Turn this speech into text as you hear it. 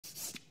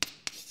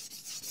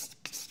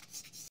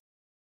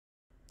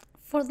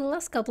For the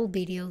last couple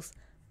videos,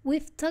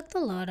 we've talked a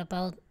lot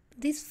about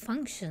this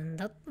function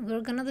that we're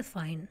gonna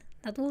define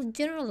that will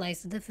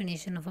generalize the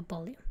definition of a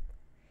volume.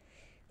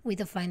 We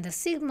defined the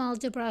sigma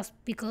algebras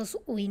because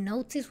we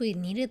noticed we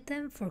needed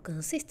them for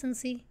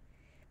consistency,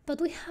 but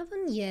we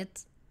haven't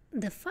yet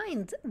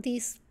defined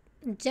this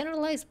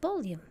generalized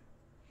volume.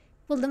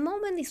 Well, the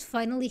moment is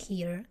finally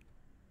here.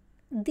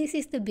 This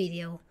is the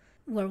video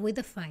where we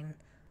define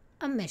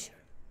a measure.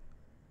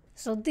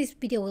 So this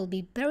video will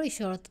be very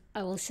short.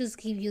 I will just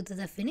give you the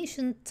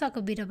definition, talk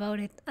a bit about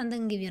it, and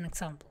then give you an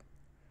example.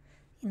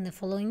 In the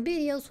following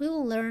videos, we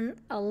will learn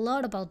a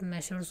lot about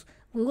measures.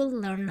 We will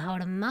learn how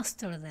to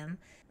master them,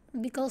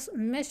 because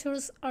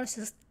measures are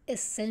just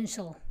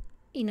essential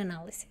in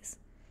analysis.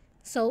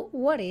 So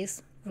what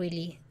is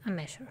really a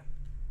measure?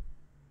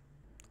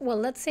 Well,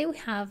 let's say we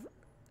have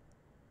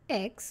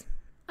X,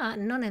 a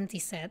non-empty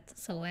set,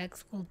 so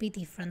X will be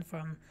different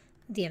from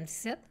the empty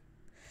set,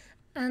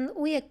 and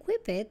we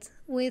equip it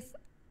with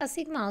a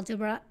sigma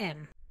algebra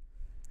M.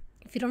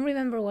 If you don't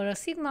remember what a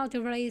sigma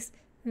algebra is,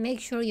 make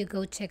sure you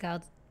go check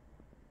out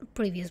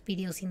previous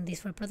videos in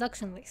this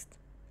reproduction list.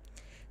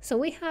 So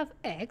we have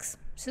X,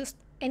 just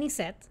any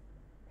set.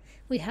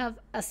 We have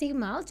a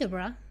sigma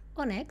algebra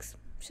on X,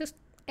 just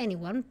any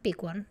one,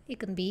 pick one. It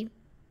can be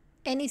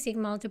any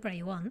sigma algebra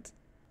you want.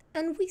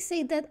 And we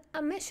say that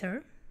a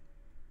measure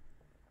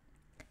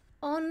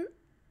on,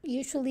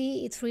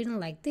 usually it's written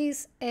like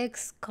this,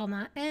 X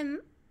comma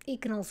M. It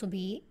can also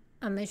be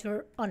a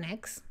measure on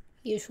X.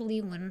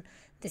 Usually when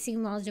the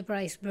sigma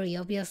algebra is very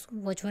obvious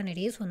which one it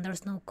is, when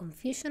there's no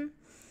confusion,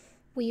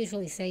 we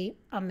usually say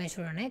a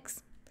measure on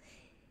X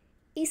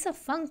is a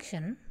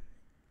function,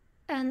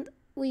 and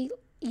we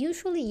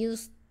usually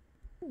use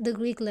the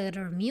Greek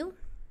letter mu.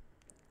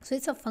 So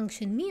it's a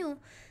function mu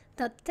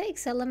that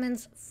takes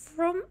elements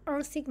from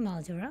our sigma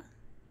algebra,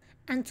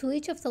 and to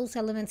each of those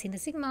elements in the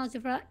sigma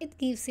algebra, it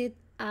gives it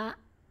a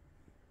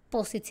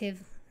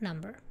positive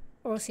number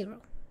or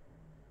 0.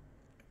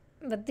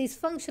 But this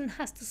function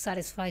has to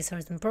satisfy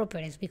certain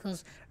properties,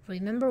 because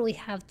remember, we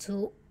have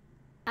to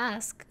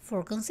ask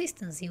for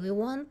consistency. We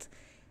want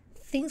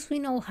things we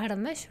know how to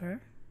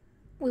measure,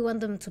 we want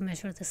them to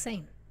measure the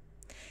same.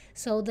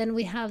 So then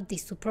we have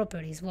these two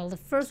properties. Well, the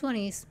first one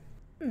is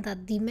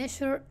that the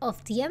measure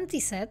of the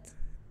empty set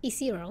is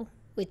 0,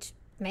 which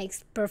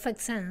makes perfect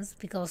sense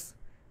because,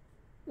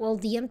 well,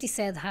 the empty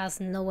set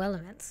has no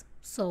elements.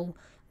 So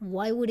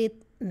why would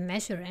it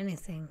measure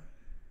anything?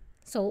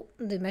 So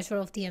the measure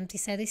of the empty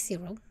set is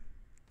 0.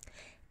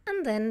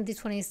 And then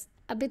this one is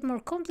a bit more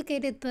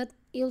complicated, but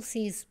you'll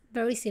see it's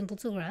very simple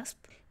to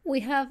grasp. We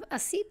have a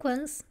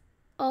sequence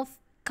of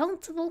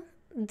countable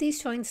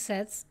disjoint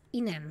sets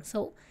in M.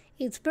 So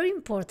it's very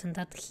important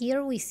that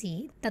here we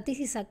see that this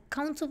is a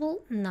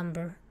countable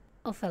number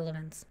of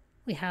elements.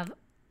 We have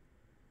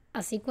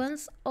a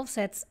sequence of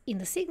sets in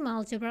the sigma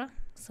algebra,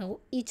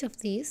 so each of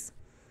these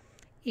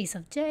is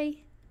of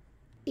J,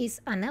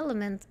 is an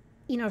element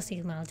in our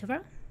sigma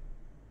algebra.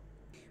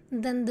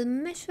 Then the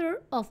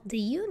measure of the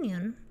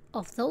union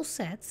of those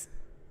sets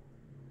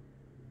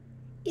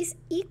is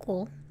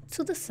equal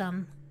to the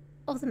sum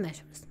of the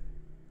measures.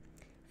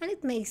 And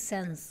it makes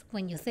sense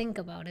when you think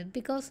about it,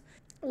 because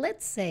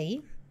let's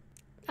say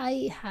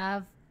I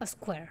have a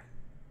square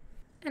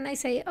and I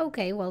say,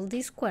 okay, well,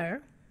 this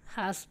square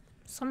has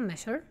some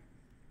measure,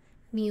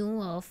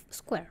 mu of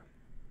square,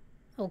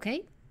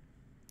 okay?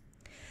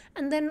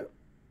 And then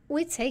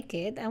we take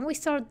it and we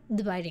start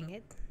dividing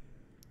it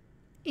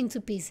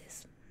into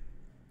pieces.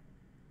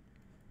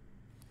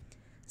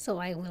 So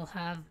I will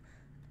have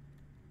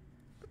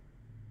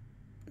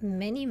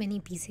many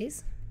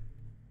pieces.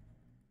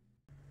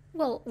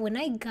 Well, when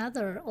I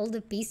gather all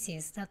the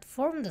pieces that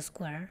form the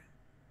square,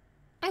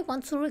 I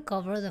want to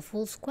recover the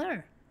full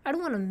square. I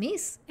don't want to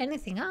miss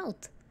anything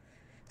out.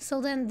 So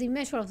then the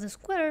measure of the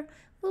square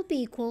will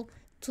be equal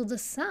to the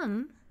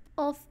sum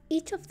of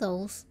each of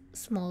those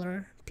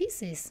smaller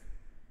pieces.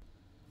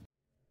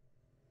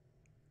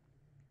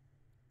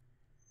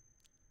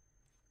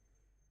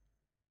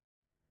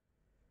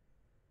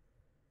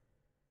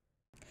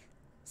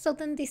 So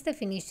then this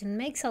definition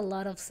makes a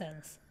lot of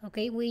sense,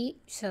 okay? We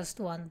just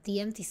want the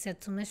empty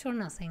set to measure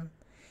nothing,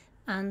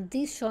 and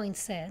these joint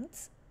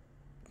sets,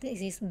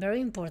 this is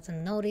very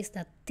important, notice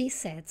that these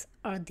sets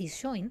are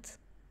disjoint,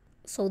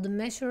 so the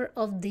measure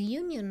of the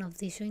union of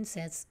these joint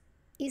sets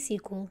is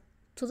equal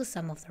to the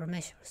sum of their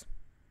measures.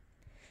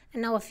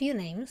 And now a few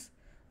names.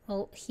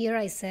 Well, here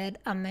I said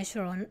a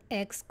measure on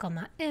X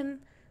comma M.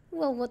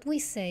 Well, what we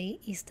say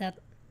is that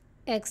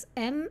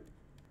Xm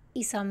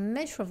is a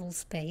measurable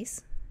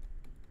space,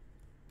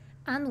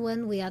 and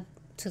when we add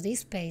to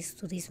this space,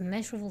 to this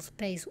measurable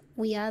space,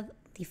 we add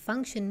the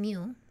function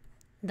mu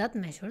that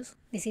measures.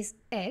 This is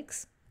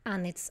X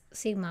and its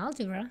sigma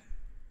algebra,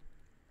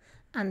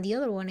 and the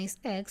other one is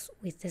X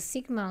with the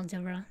sigma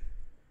algebra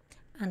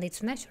and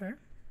its measure.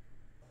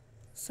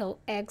 So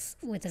X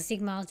with the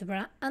sigma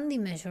algebra and the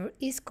measure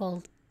is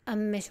called a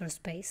measure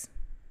space.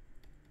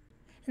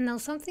 And now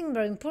something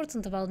very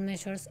important about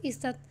measures is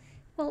that,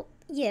 well,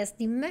 yes,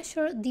 the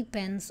measure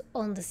depends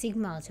on the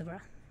sigma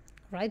algebra.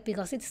 right?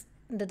 Because it's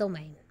the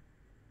domain.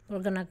 We're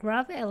gonna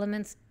grab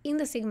elements in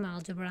the sigma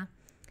algebra,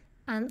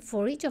 and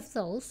for each of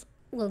those,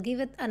 we'll give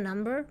it a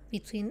number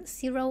between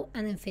 0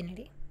 and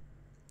infinity.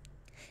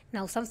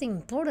 Now, something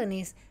important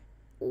is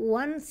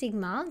one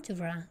sigma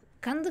algebra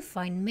can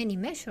define many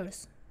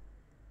measures,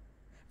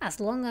 as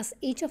long as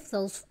each of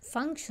those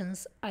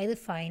functions I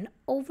define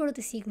over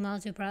the sigma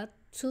algebra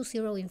to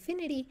 0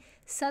 infinity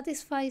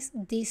satisfies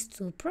these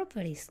two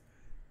properties.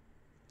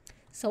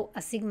 So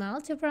a sigma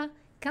algebra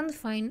can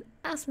define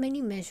as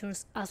many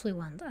measures as we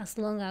want, as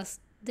long as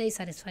they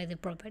satisfy the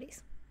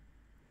properties.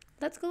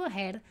 Let's go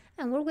ahead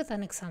and work with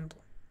an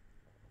example.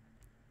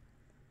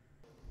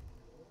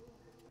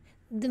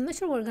 The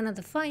measure we're going to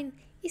define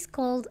is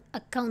called a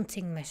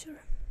counting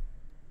measure.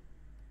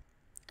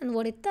 And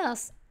what it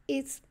does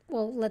is,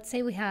 well, let's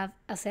say we have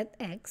a set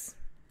X,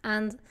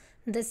 and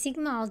the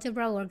sigma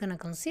algebra we're going to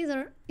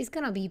consider is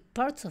going to be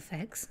parts of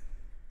X.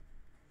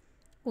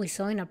 We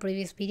saw in a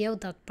previous video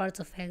that parts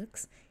of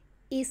X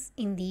is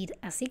indeed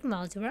a sigma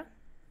algebra.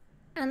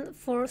 And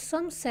for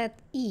some set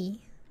E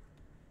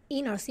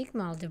in our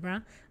sigma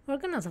algebra, we're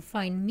going to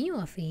define mu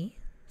of E,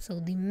 so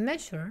the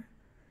measure,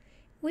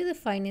 we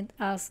define it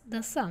as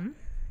the sum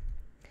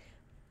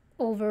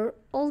over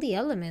all the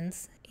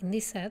elements in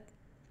this set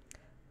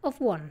of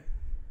 1.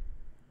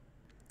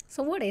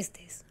 So what is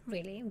this,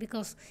 really?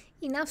 Because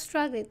in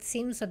abstract it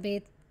seems a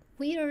bit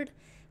weird,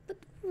 but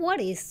what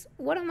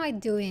am I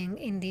doing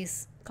in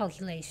this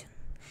calculation?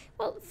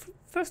 Well,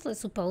 first let's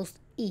suppose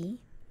E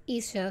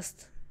is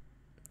just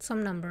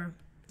some number,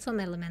 some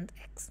element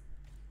X.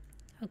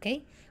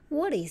 Okay,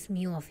 what is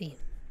mu of E?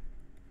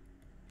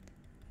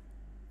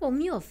 Well,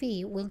 mu of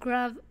E will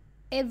grab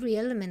every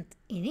element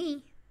in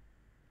E,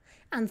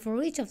 and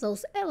for each of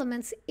those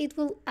elements it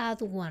will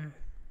add 1.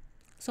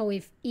 So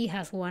if E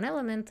has one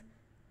element,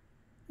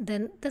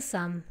 then the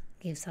sum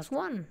gives us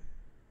 1.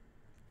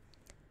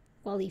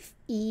 Well, if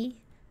E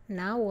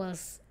now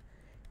was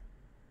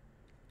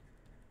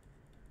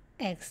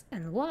X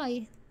and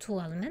Y, two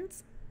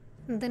elements,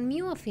 then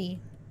mu of E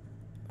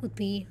would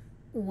be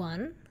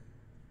 1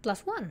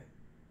 plus 1.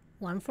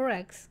 1 for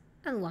X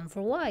and 1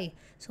 for Y.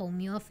 So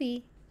mu of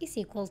E is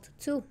equal to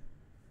 2.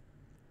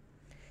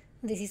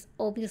 This is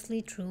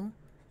obviously true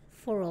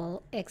for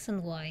all X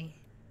and Y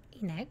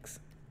in X.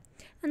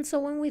 And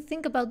so when we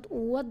think about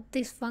what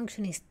this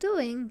function is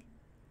doing,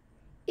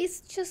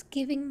 it's just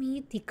giving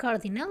me the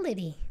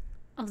cardinality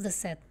of the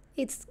set.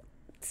 It's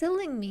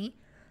telling me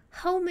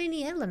how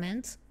many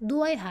elements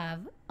do I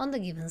have on the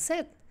given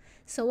set.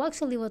 So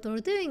actually what we're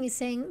doing is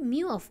saying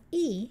mu of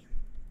E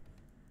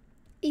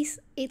is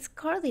its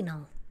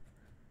cardinal.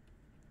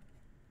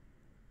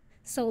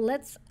 So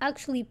let's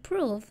actually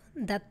prove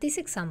that this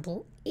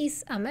example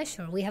is a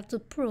measure. We have to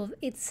prove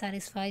it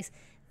satisfies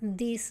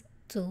these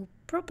two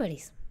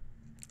properties.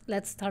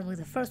 Let's start with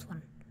the first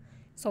one.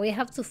 So we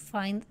have to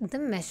find the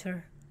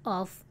measure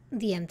of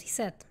the empty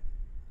set.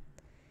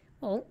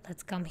 Well,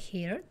 let's come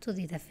here to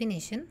the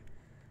definition.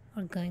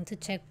 We're going to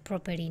check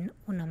property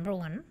number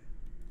 1.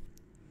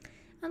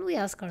 And we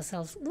ask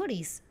ourselves, what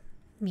is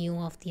mu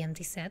of the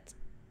empty set?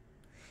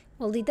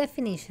 Well, the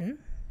definition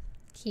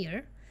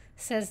here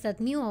says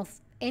that mu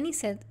of any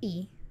set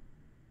E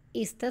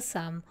is the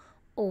sum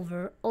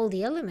over all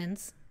the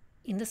elements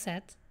in the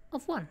set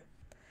of 1.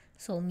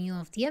 So mu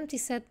of the empty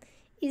set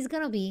is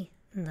going to be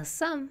the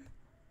sum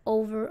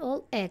over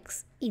all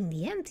X in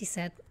the empty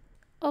set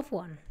of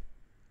 1.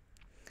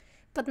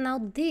 But now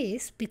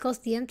this, because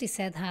the empty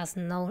set has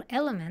no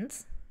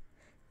elements,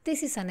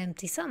 this is an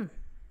empty sum.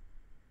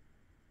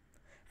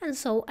 And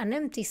so an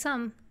empty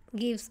sum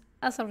gives,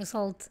 as a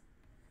result,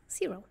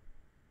 0.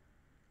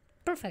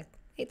 Perfect.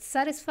 It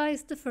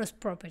satisfies the first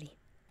property.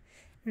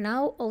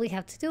 Now all we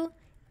have to do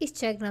is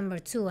check number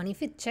 2, and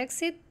if it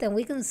checks it, then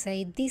we can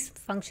say this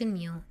function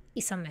mu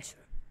is a measure.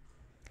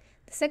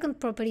 The second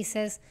property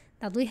says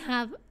that we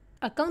have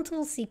a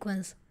countable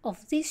sequence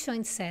of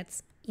disjoint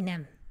sets in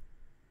M.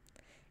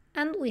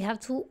 And we have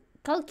to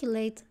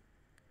calculate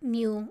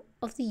mu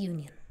of the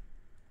union.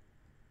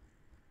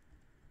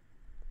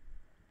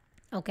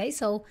 Okay,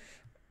 so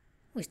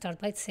we start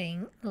by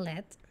saying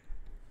let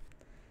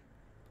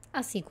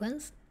a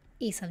sequence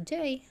E sub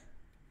j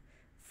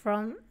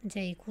from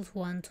j equals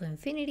 1 to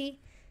infinity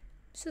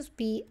just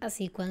be a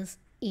sequence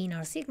in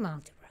our sigma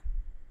algebra.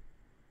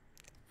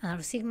 And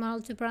our sigma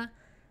algebra,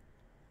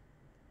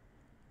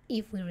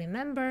 if we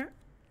remember,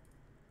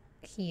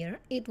 here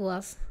it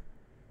was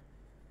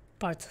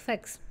parts of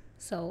X.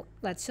 So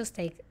let's just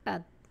take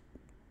a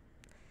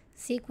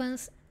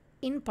sequence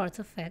in parts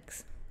of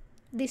X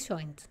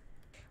disjoint.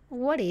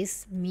 What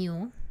is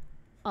mu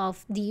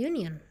of the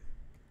union?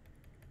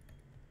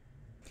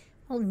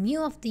 Well,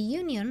 mu of the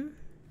union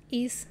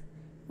is,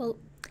 well,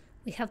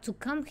 we have to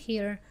come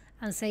here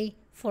and say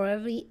for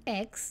every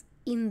X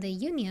in the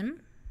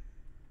union,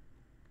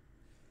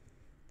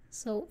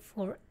 so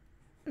for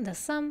the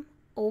sum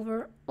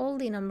over all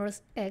the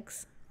numbers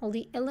X, all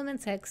the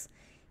elements X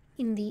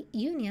in the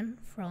union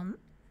from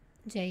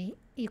j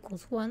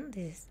equals 1,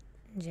 this is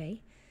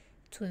j,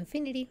 to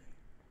infinity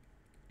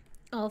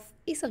of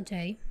E sub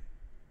j,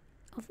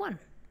 of 1.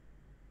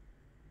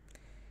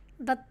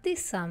 But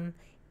this sum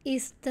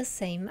is the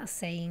same as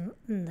saying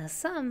the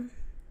sum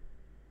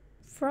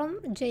from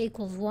j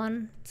equals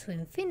 1 to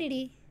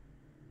infinity,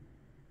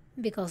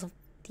 because of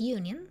the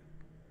union,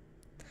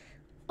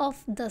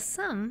 of the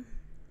sum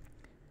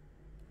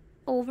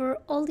over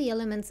all the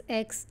elements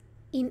x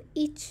in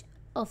each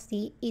of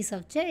the e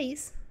sub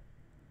j's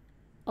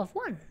of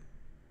 1.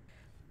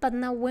 But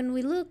now when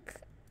we look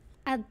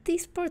at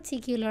this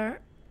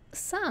particular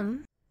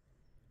sum,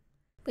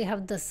 we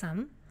have the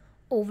sum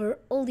over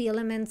all the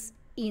elements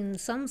in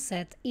some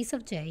set e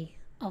sub j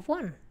of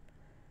 1.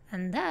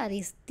 And that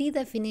is the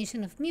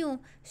definition of mu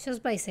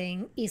just by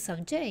saying e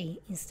sub j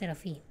instead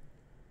of e.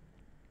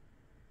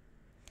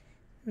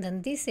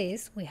 Then this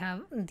is, we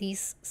have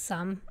this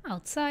sum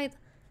outside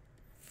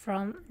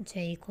from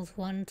j equals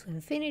 1 to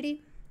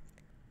infinity,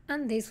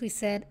 and this we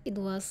said it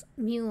was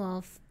mu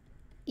of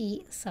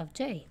e sub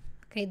j.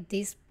 Okay,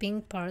 this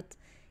pink part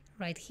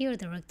right here,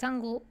 the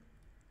rectangle,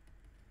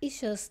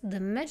 is just the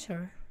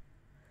measure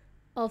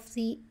of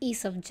the e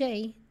sub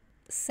j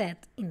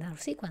set in our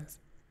sequence.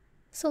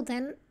 So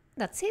then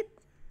that's it.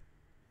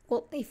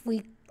 Well, if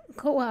we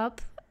go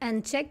up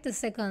and check the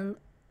second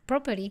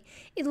property,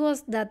 it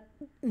was that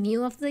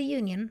mu of the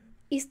union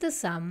is the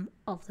sum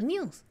of the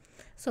mu's.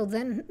 So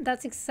then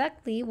that's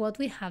exactly what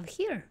we have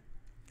here.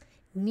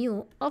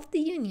 Mu of the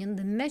union,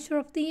 the measure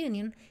of the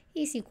union,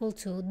 is equal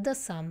to the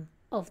sum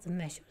of the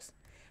measures.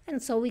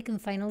 And so we can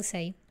finally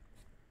say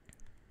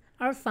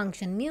our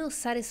function mu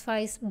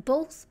satisfies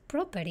both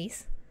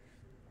properties,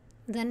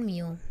 then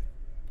mu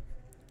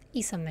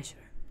is a measure.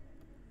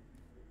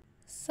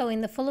 So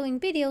in the following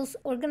videos,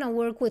 we're gonna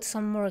work with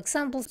some more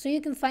examples so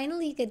you can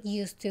finally get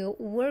used to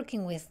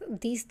working with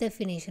this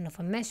definition of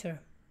a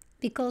measure.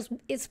 Because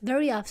it's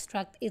very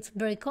abstract, it's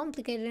very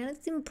complicated, and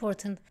it's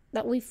important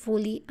that we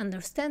fully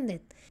understand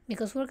it,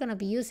 because we're gonna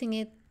be using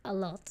it a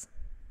lot,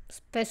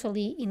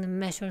 especially in the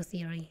measure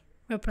theory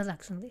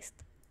reproduction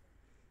list.